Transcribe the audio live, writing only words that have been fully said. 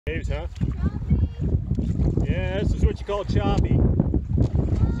Waves, huh? Yeah, this is what you call choppy.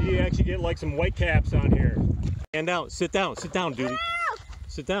 So you actually get like some white caps on here. Stand down, sit down, dude.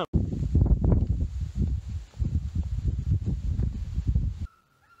 Sit down.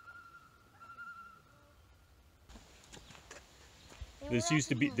 This used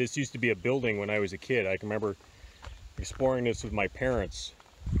to be a building when I was a kid. I can remember exploring this with my parents.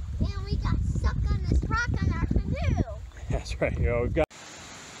 And we got stuck on this rock on our canoe. That's right. You know, we've got.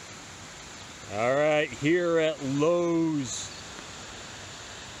 All right, here at Lowe's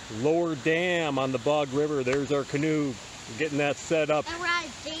Lower Dam on the Bog River. There's our canoe. We're getting that set up. And we're at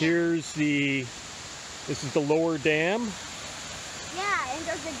a dam. Here's this is the Lower Dam. Yeah, and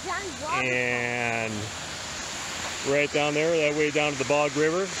there's a giant waterfall. And right down there, that way down to the Bog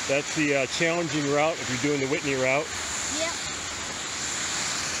River. That's the challenging route if you're doing the Whitney route. Yep.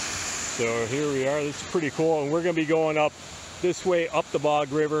 So here we are. This is pretty cool. And we're going to be going up this way up the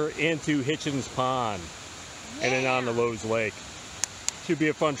Bog River into Hitchins Pond. Yeah. And then on the Lowe's Lake. Should be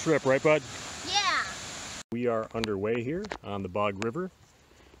a fun trip, right, bud? Yeah. We are underway here on the Bog River.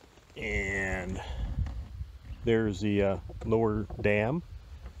 And there's the Lower Dam.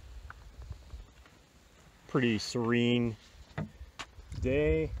 Pretty serene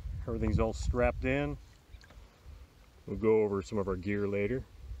day. Everything's all strapped in. We'll go over some of our gear later.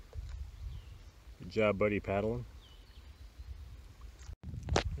 Good job, buddy, paddling.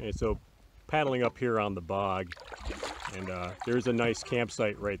 Okay, so paddling up here on the bog, and there's a nice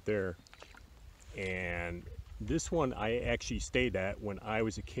campsite right there. And this one I actually stayed at when I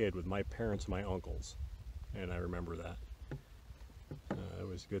was a kid with my parents and my uncles, and I remember that. It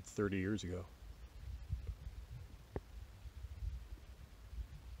was a good 30 years ago.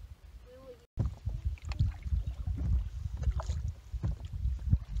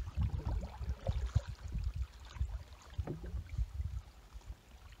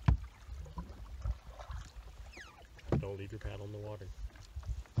 Don't leave your paddle in the water.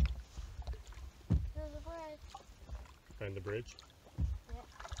 There's a bridge. Find the bridge? Yep.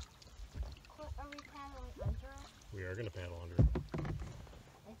 Are we paddling under it? We are going to paddle under it.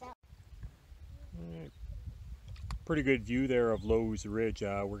 Is that... Alright. Pretty good view there of Lowe's Ridge.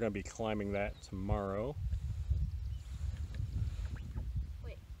 We're going to be climbing that tomorrow.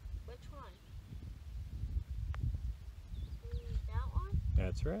 Wait, which one? That one?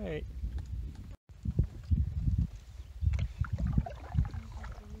 That's right.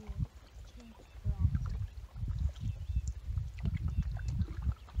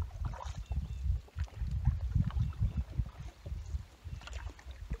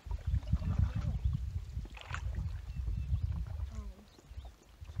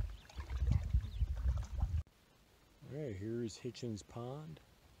 Alright, here's Hichins Pond,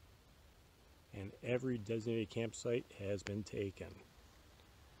 and every designated campsite has been taken.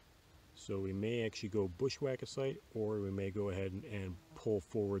 So we may actually go bushwhack a site, or we may go ahead and pull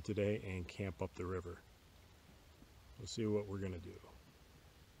forward today and camp up the river. We'll see what we're going to do.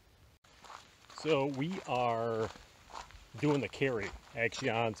 So we are doing the carry actually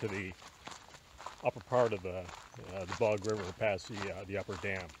onto the upper part of the Bog River past the upper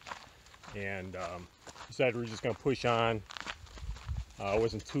dam. And decided we're just going to push on. It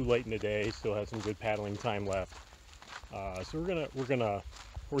wasn't too late in the day, still had some good paddling time left. So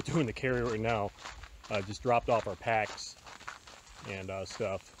we're doing the carry right now. Just dropped off our packs and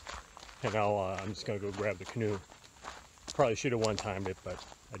stuff, and now I'm just going to go grab the canoe. Probably should have one-timed it, but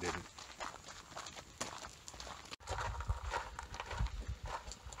I didn't.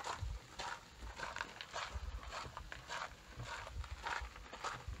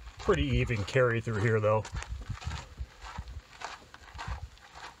 Pretty even carry through here though.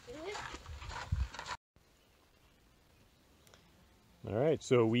 Alright,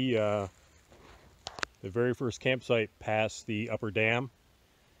 so we the very first campsite past the upper dam,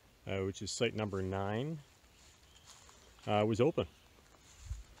 which is site number 9, was open.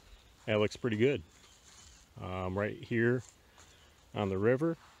 That looks pretty good. Right here on the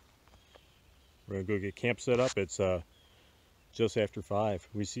river. We're gonna go get camp set up. It's just after 5.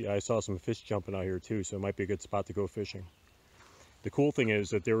 I saw some fish jumping out here too, so it might be a good spot to go fishing. The cool thing is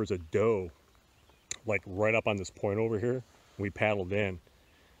that there was a doe like right up on this point over here. We paddled in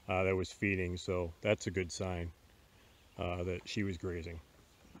that was feeding, so that's a good sign that she was grazing.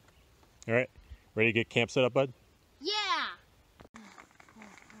 All right, ready to get camp set up, bud? Yeah.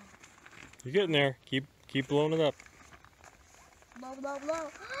 You're getting there. Keep blowing it up. Blow, blow, blow.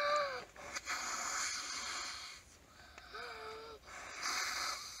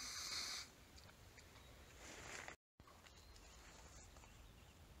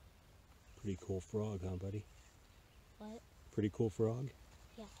 Pretty cool frog, huh, buddy? What? Pretty cool frog?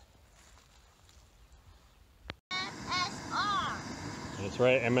 Yeah. That's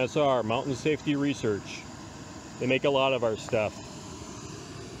right, MSR, Mountain Safety Research. They make a lot of our stuff.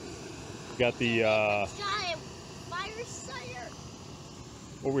 Got the giant fire cider.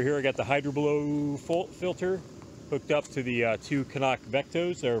 over here I got the hydroblow filter hooked up to the two Canoe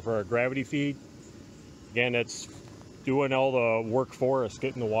Vectos there for our gravity feed. Again, it's doing all the work for us,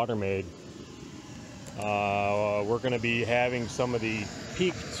 getting the water made. We're going to be having some of the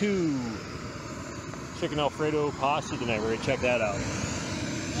Peak 2 chicken Alfredo pasta tonight. We're going to check that out.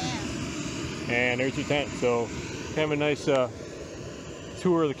 Yeah. And there's your tent. So kind of a nice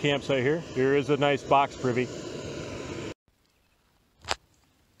tour of the campsite here. Here is a nice box privy.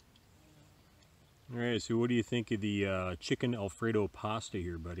 Alright, so what do you think of the chicken Alfredo pasta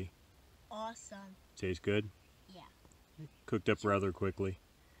here, buddy? Awesome. Tastes good? Yeah. Cooked up rather quickly.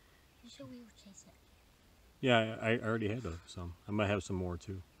 You should we would taste it. Yeah, I already had some. I might have some more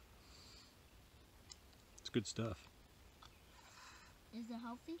too. It's good stuff. Is it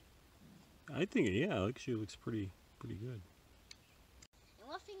healthy? I think, yeah, she looks pretty good. And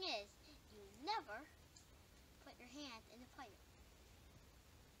one thing is, you never put your hand in the fire.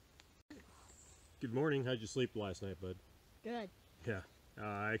 Good morning. How'd you sleep last night, bud? Good. Yeah.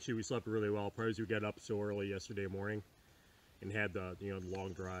 Actually, we slept really well. Probably we got up so early yesterday morning and had the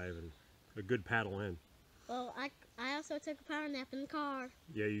long drive and a good paddle in. Well, I also took a power nap in the car.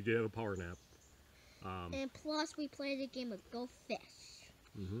 Yeah, you did have a power nap. And plus, we played a game of Go Fish.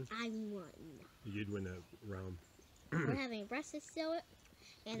 I won. You did win that round. We're having breakfast still,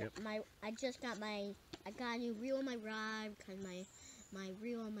 and Yep. I got a new reel on my rod because my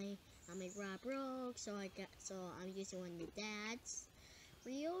reel on my rod broke, so I'm using one of the dad's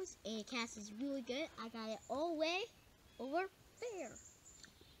reels, and it casts really good. I got it all the way over there.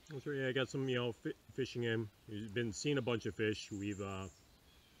 That's right. Yeah, I got some fishing in. We've been seeing a bunch of fish. We've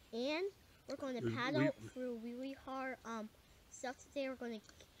And we're going to paddle through really hard stuff today. We're going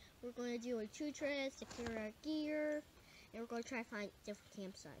to do a 2 trips to clear our gear, and we're going to try to find different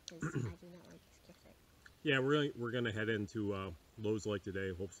campsites because I do not like this campsite. Yeah, we're gonna head into Lowe's Lake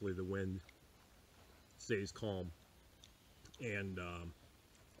today. Hopefully the wind stays calm, and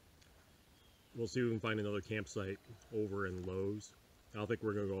we'll see if we can find another campsite over in Lowe's. I don't think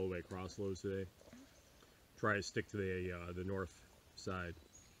we're gonna go all the way across Lowe's today. Try to stick to the north side.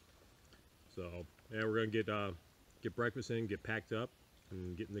 So yeah, we're gonna get breakfast in, get packed up,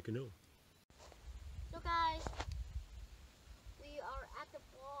 and get in the canoe. So guys, we are at the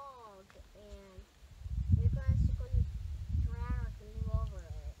bog, and we're going to drag our canoe over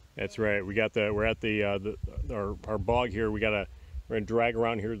it. That's right. We're at our bog here. We're gonna drag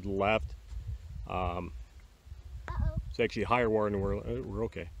around here to the left. It's actually higher water, and we're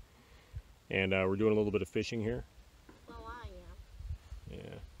okay. And we're doing a little bit of fishing here. Oh, I am.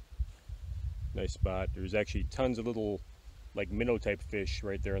 Yeah. Nice spot. There's actually tons of little, like, minnow type fish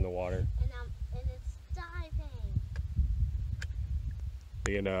right there in the water. And it's diving.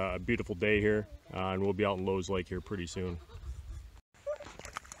 Again, a beautiful day here, and we'll be out in Lowe's Lake here pretty soon.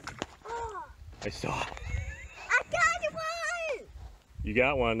 Oh, I saw. I got one! You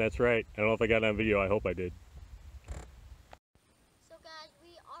got one. That's right. I don't know if I got it on video. I hope I did. So guys,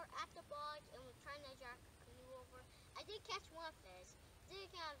 we are at the bog, and we're trying to drag our canoe over. I did catch one fish.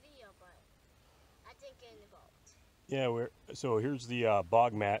 Didn't get on video, but I didn't get in the boat. Yeah, so here's the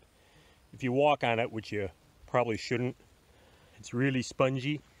bog mat. If you walk on it, which you probably shouldn't, it's really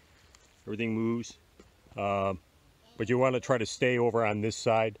spongy. Everything moves. But you want to try to stay over on this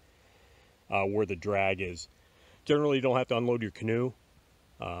side where the drag is. Generally, you don't have to unload your canoe.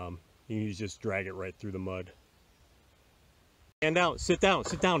 You can just drag it right through the mud. Stand down. Sit down,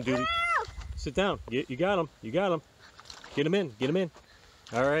 dude. Sit down. You got him. You got him. Get him in. Get him in.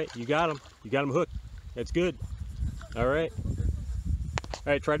 All right, you got him. You got him hooked. That's good. All right. All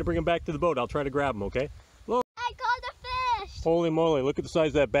right, try to bring him back to the boat. I'll try to grab him, okay? Look. I caught a fish! Holy moly, look at the size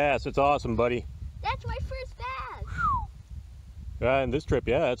of that bass. It's awesome, buddy. That's my first bass! And this trip,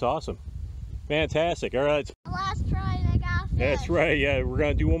 yeah, that's awesome. Fantastic. All right. Last try and I got a fish. That's right, yeah. We're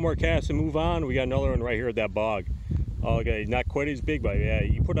going to do one more cast and move on. We got another one right here at that bog. Okay, not quite as big, but yeah,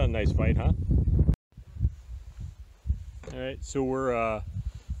 you put on a nice fight, huh? All right, so we're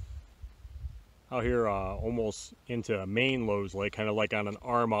out here almost into main Lowe's Lake, kind of like on an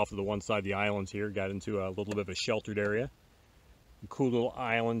arm off of the one side of the islands here. Got into a little bit of a sheltered area. Cool little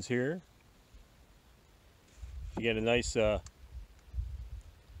islands here. You get a nice,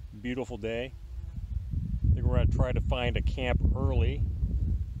 beautiful day. I think we're going to try to find a camp early.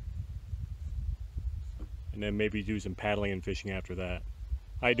 And then maybe do some paddling and fishing after that.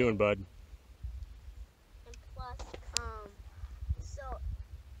 How you doing, bud? And plus,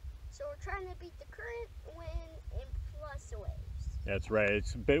 so we're trying to beat the current, wind, and plus the waves. That's right.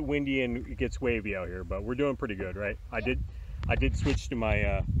 It's a bit windy and it gets wavy out here, but we're doing pretty good, right? Yep. I did switch to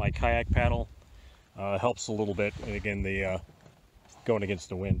my my kayak paddle. Helps a little bit, and again, the going against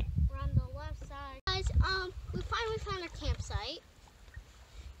the wind. We're on the left side. Guys, we finally found a campsite,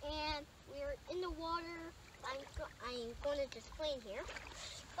 and we're in the water. I'm going to just play in here.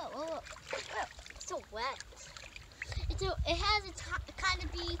 Oh, it's so wet. It has a kind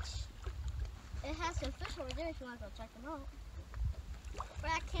of beach. It has some fish over there if you want to go check them out. We're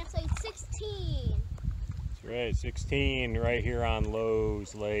at campsite 16. That's right, 16 right here on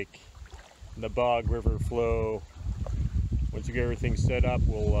Lowe's Lake, the Bog River Flow. Once we get everything set up,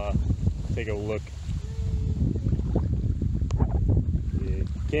 we'll take a look. Yeah,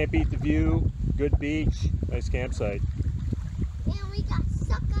 can't beat the view. Good beach, nice campsite. And we got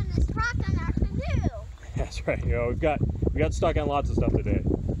stuck on this rock on our canoe. That's right. You know, we got stuck on lots of stuff today.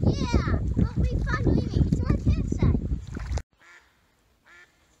 Yeah, but we finally made it to our campsite.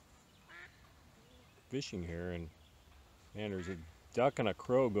 Fishing here, and man, there's a duck and a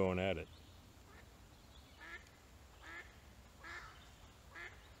crow going at it.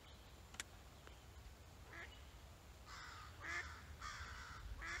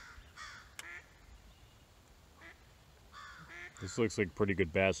 This looks like pretty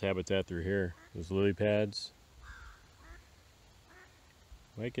good bass habitat through here. Those lily pads.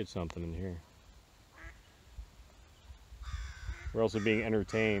 Might get something in here. We're also being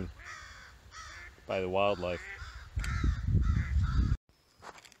entertained by the wildlife.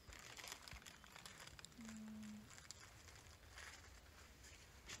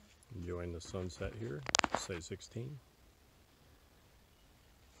 Enjoying the sunset here, site 16.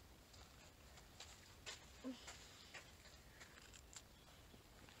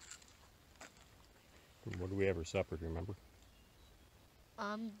 What do we have for supper, do you remember?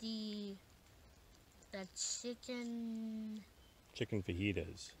 The chicken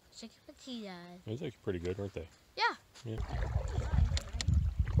Fajitas. Chicken fajitas. Those are actually pretty good, aren't they? Yeah.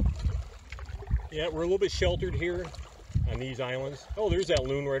 Yeah, we're a little bit sheltered here on these islands. Oh, there's that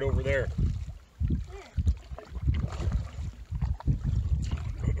loon right over there.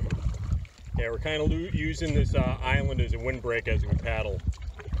 Yeah, we're kind of using this island as a windbreak as we paddle.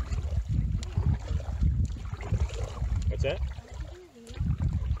 What's that?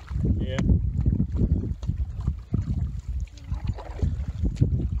 Yeah.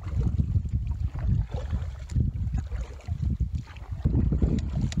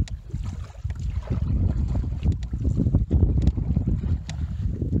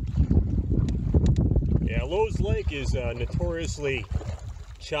 Yeah, Lowe's Lake is notoriously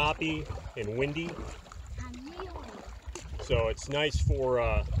choppy and windy, so it's nice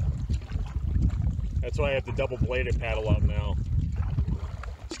for that's why I have the double-bladed paddle out now.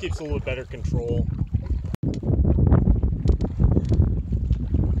 Just keeps a little better control.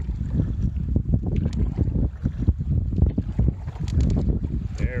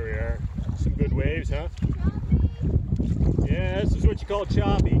 There we are. Some good waves, huh? Yeah, this is what you call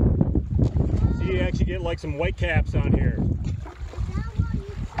choppy. See, you actually get like some white caps on here.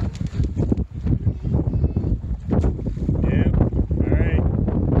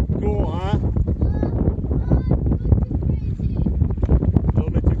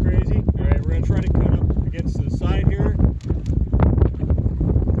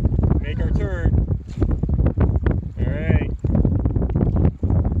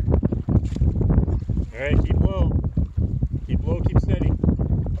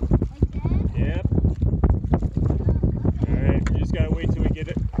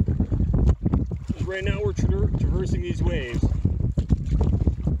 Right now we're traversing these waves.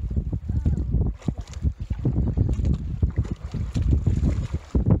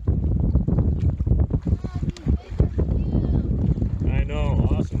 I know,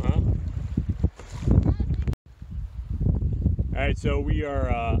 awesome, huh? Alright, so we are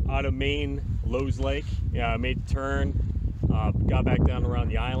out of Maine, Lowe's Lake. Yeah, I made the turn, got back down around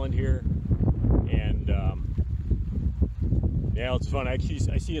the island here, and yeah, it's fun. Actually,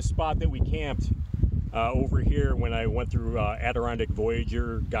 I see a spot that we camped over here when I went through Adirondack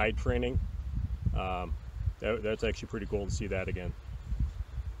Voyager guide training. That's actually pretty cool to see that again.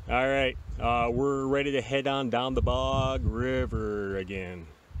 All right, we're ready to head on down the Bog River again.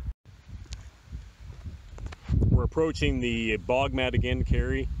 We're approaching the bog mat again,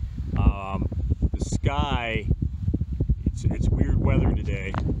 Carrie. The sky, it's weird weather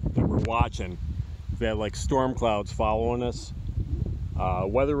today that we're watching. We've had like storm clouds following us.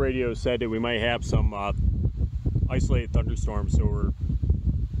 Weather radio said that we might have some isolated thunderstorms, so we're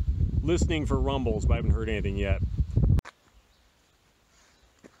listening for rumbles, but I haven't heard anything yet.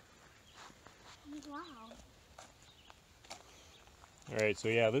 Wow. All right, so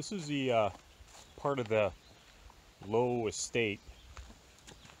yeah, this is the part of the Low estate.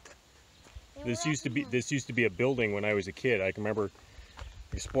 This used to be a building when I was a kid. I can remember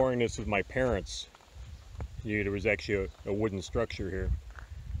exploring this with my parents. There was actually a wooden structure here.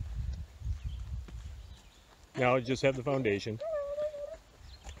 Now I just have the foundation.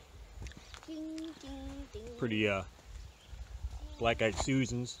 Pretty black-eyed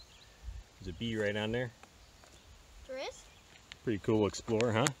Susans. There's a bee right on there. There is? Pretty cool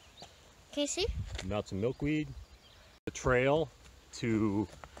explorer, huh? Can you see? Nuts and milkweed. The trail to,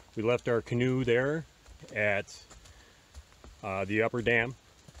 we left our canoe there at the upper dam,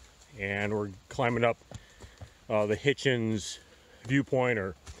 and we're climbing up the Hitchins viewpoint,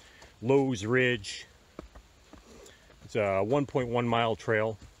 or Lowe's Ridge. It's a 1.1 mile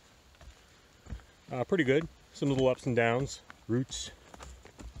trail. Pretty good. Some little ups and downs, roots.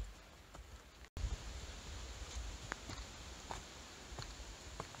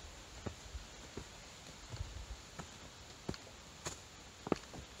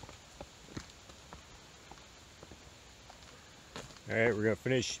 All right, we're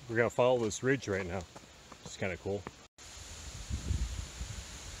gonna follow this ridge right now. It's kind of cool.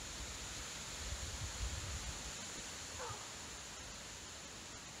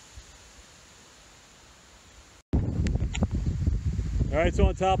 All right, so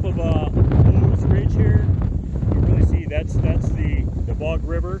on top of Lowe's Ridge here, you really see that's the Bog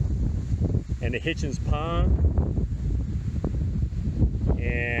River and the Hichins Pond,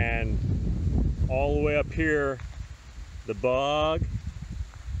 and all the way up here, the bog.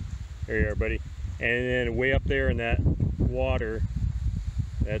 There you are, buddy. And then way up there in that water,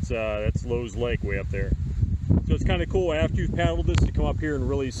 that's Lowe's Lake way up there. So it's kind of cool after you've paddled this to come up here and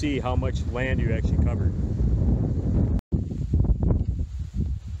really see how much land you actually covered.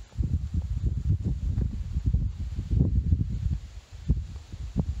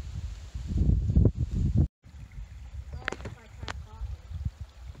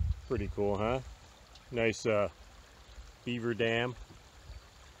 Pretty cool, huh? Nice beaver dam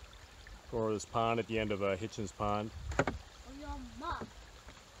for this pond at the end of Hitchins Pond.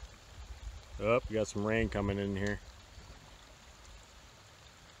 Oh, we got some rain coming in here.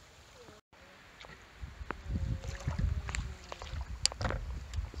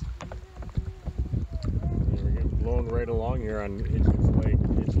 And we're getting blown right along here on Hitchins Lake,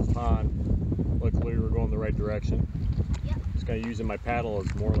 Hitchins Pond. Luckily we're going the right direction. Yep. Just kind of using my paddle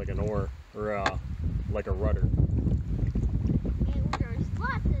as more like an oar, or like a rudder. And there's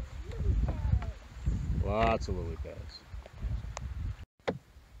lots of lily pads. Lots of lily pads.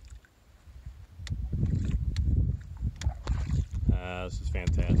 This is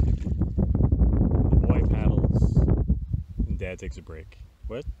fantastic. The boy paddles and Dad takes a break.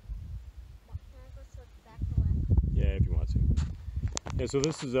 What? Can I go back to left? Yeah, if you want to. Yeah, so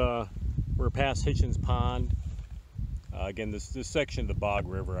this is we're past Hichins Pond. Again, this section of the Bog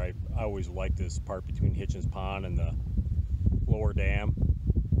River, I always like this part between Hitchins Pond and the lower dam.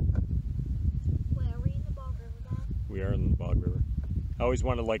 Wait, are we in the Bog River now? We are in the Bog River. I always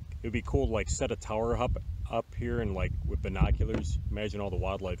wanted, like, it'd be cool to like set a tower up here and like with binoculars. Imagine all the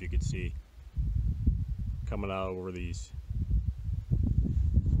wildlife you could see coming out over these.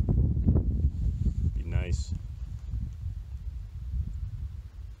 Be nice.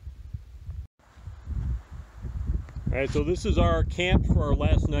 Alright, so this is our camp for our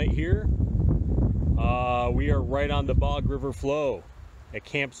last night here. We are right on the Bog River Flow at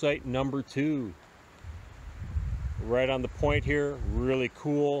campsite number 2. Right on the point here, really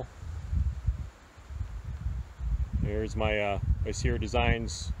cool. There's my Sierra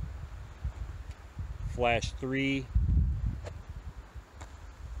Designs Flash 3.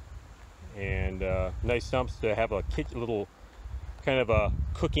 And nice stumps to have a little kind of a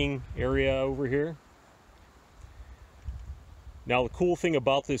cooking area over here. Now the cool thing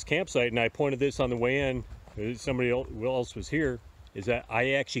about this campsite, and I pointed this on the way in, somebody else was here, is that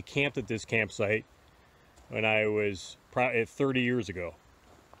I actually camped at this campsite when I was probably 30 years ago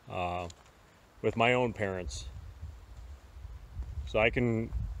with my own parents. So I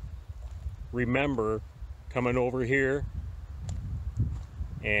can remember coming over here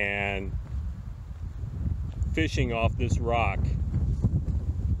and fishing off this rock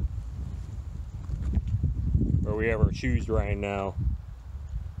where we have our shoes drying now.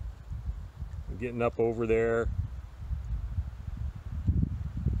 I'm getting up over there.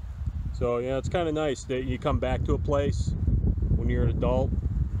 So yeah, it's kind of nice that you come back to a place when you're an adult.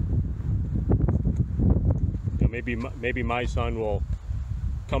 You know, maybe my son will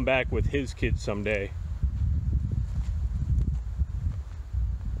come back with his kids someday.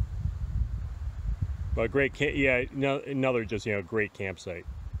 But great, yeah, no, another just, you know, great campsite.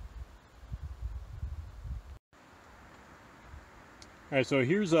 All right, so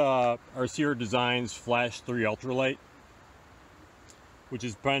here's our Sierra Designs Flash 3 Ultralight, which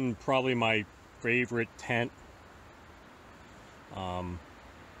has been probably my favorite tent. I'm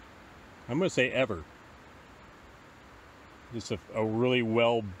gonna say ever. Just a really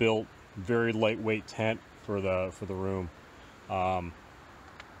well built, very lightweight tent for the room. What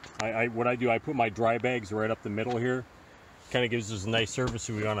I do, I put my dry bags right up the middle here. Kind of gives us a nice surface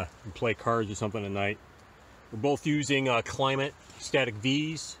if we want to play cards or something at night. We're both using Climate Static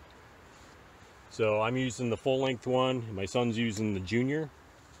V's. So I'm using the full length one, and my son's using the junior.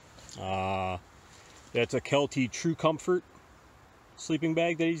 That's a Kelty True Comfort sleeping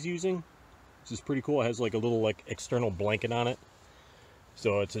bag that he's using, which is pretty cool. It has like a little like external blanket on it,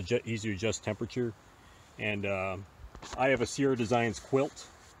 so it's easy to adjust temperature. And I have a Sierra Designs quilt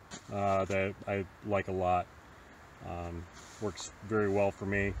that I like a lot. Works very well for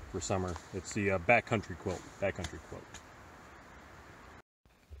me for summer. It's the backcountry quilt.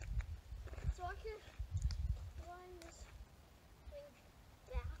 So I can wind this thing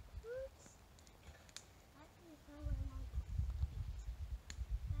backwards. I can go where my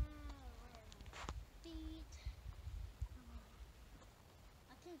feet.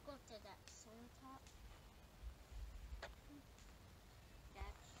 I can go to that sun top. Yeah,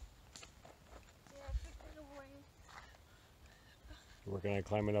 I put it away. You're working on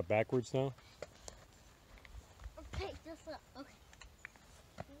climbing up backwards now? Okay, just look. Okay.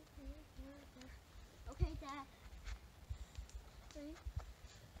 Okay, Dad. Okay.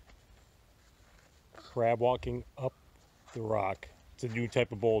 Crab walking up the rock. It's a new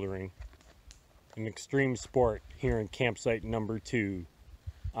type of bouldering. An extreme sport here in campsite number 2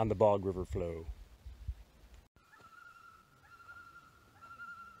 on the Bog River Flow.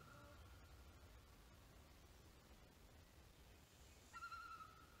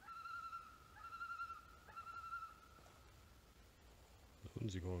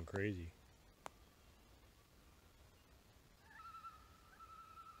 Loons are going crazy.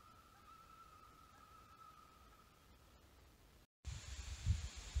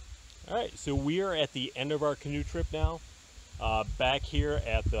 Alright, so we are at the end of our canoe trip now. Back here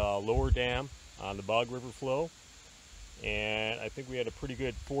at the lower dam on the Bog River Flow. And I think we had a pretty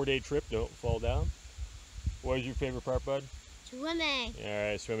good 4-day trip. Don't fall down. What was your favorite part, bud? Swimming.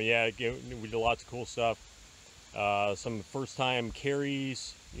 Alright, swimming. Yeah, we did lots of cool stuff. Some first time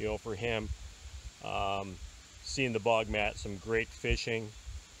carries, you know, for him. Seeing the bog mat, some great fishing.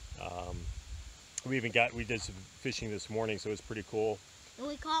 We did some fishing this morning, so it was pretty cool. And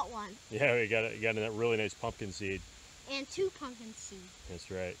we caught one. Yeah, we got a really nice pumpkin seed. And 2 pumpkin seeds.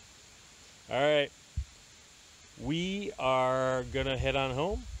 That's right. All right. We are going to head on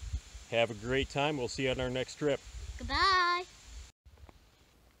home. Have a great time. We'll see you on our next trip. Goodbye.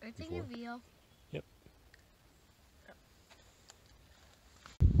 Everything is real. Yep.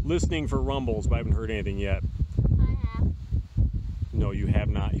 Listening for rumbles, but I haven't heard anything yet. I have. No, you have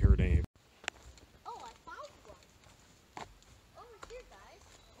not heard anything. Oh, I found one. Over here, guys.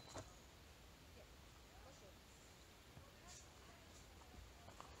 Here, listen.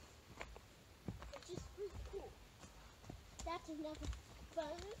 It's just pretty cool. That's another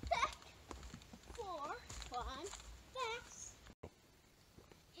fun fact for fun facts.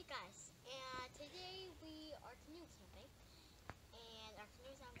 Hey guys, and today we are canoe camping, and our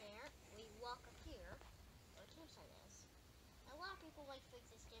canoe's down there. We walk up here where the campsite is. And a lot of people like think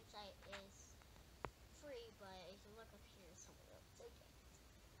this campsite is free, but if you look up here, some of them take it.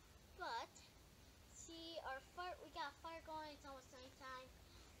 But see, our fire, we got a fire going. It's almost nighttime.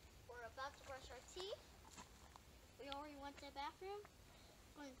 We're about to brush our teeth. We already went to the bathroom.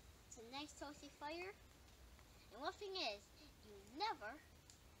 It's a nice toasty fire. And one thing is, you never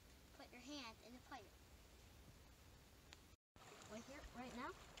put your hand in the fire. Right here, right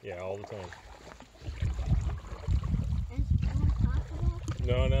now? Yeah, all the time. As low as possible?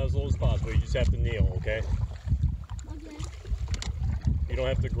 No, not as low as possible. You just have to kneel, okay? Okay. You don't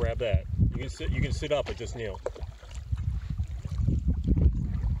have to grab that. You can sit up, but just kneel.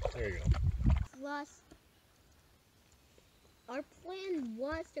 There you go. Plus, our plan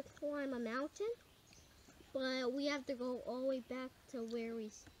was to climb a mountain, but we have to go all the way back to where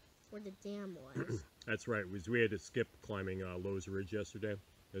the dam was. That's right. We had to skip climbing Lowe's Ridge yesterday,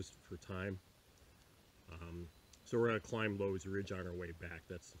 just for time. So we're going to climb Lowe's Ridge on our way back.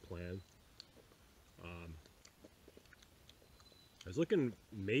 That's the plan. I was looking,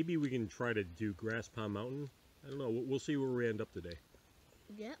 maybe we can try to do Grass Pond Mountain. I don't know. We'll see where we end up today.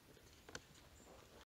 Yep.